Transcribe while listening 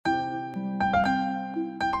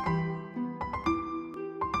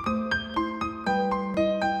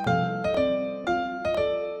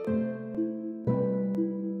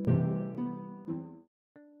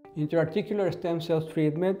Intrarticular stem cell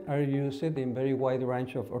treatment are used in very wide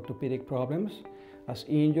range of orthopedic problems, as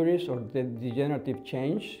injuries or degenerative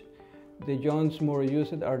change. The joints more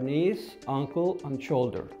used are knees, ankle, and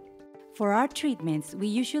shoulder. For our treatments, we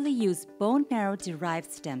usually use bone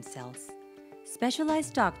marrow-derived stem cells.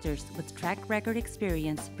 Specialized doctors with track record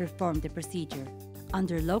experience perform the procedure.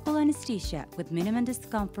 Under local anesthesia with minimum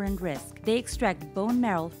discomfort and risk, they extract bone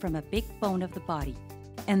marrow from a big bone of the body.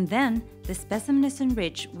 And then, the specimen is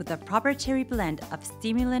enriched with a proprietary blend of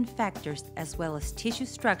stimulant factors as well as tissue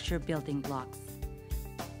structure building blocks.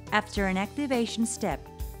 After an activation step,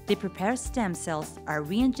 the prepared stem cells are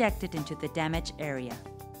re-injected into the damaged area.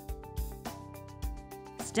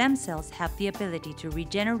 Stem cells have the ability to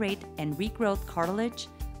regenerate and regrow cartilage,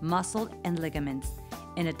 muscle, and ligaments,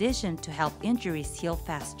 in addition to help injuries heal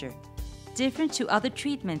faster. Different to other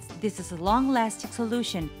treatments, this is a long-lasting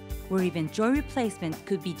solution where even joint replacement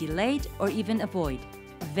could be delayed or even avoided.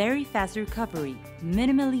 Very fast recovery,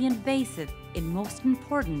 minimally invasive, and most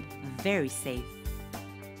important, very safe.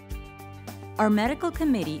 Our medical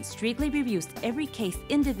committee strictly reviews every case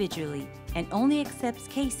individually and only accepts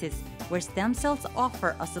cases where stem cells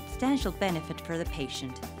offer a substantial benefit for the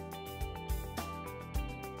patient.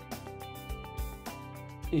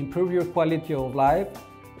 Improve your quality of life,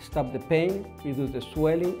 stop the pain, reduce the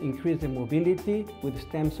swelling, increase the mobility with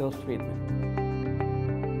stem cell treatment.